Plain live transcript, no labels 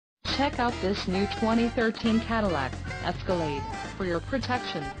Check out this new 2013 Cadillac Escalade. For your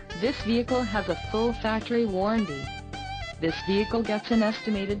protection, this vehicle has a full factory warranty. This vehicle gets an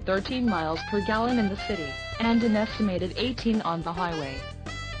estimated 13 miles per gallon in the city, and an estimated 18 on the highway.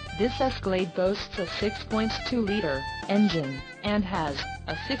 This Escalade boasts a 6.2-liter engine, and has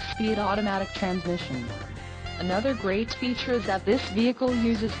a 6-speed automatic transmission. Another great feature is that this vehicle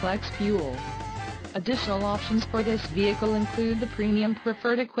uses flex fuel. Additional options for this vehicle include the Premium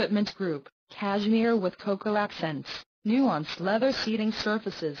Preferred Equipment Group, Cashmere with Cocoa accents, nuanced leather seating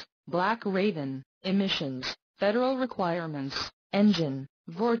surfaces, Black Raven, emissions, federal requirements, engine,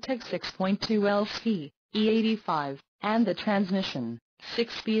 Vortec 6.2 LC, E85, and the transmission,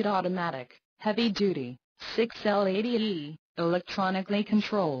 6-speed automatic, heavy-duty, 6L80E, electronically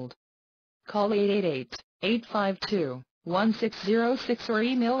controlled. Call 888-852-1606 or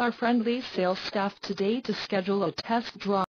email our friendly sales staff today to schedule a test drive.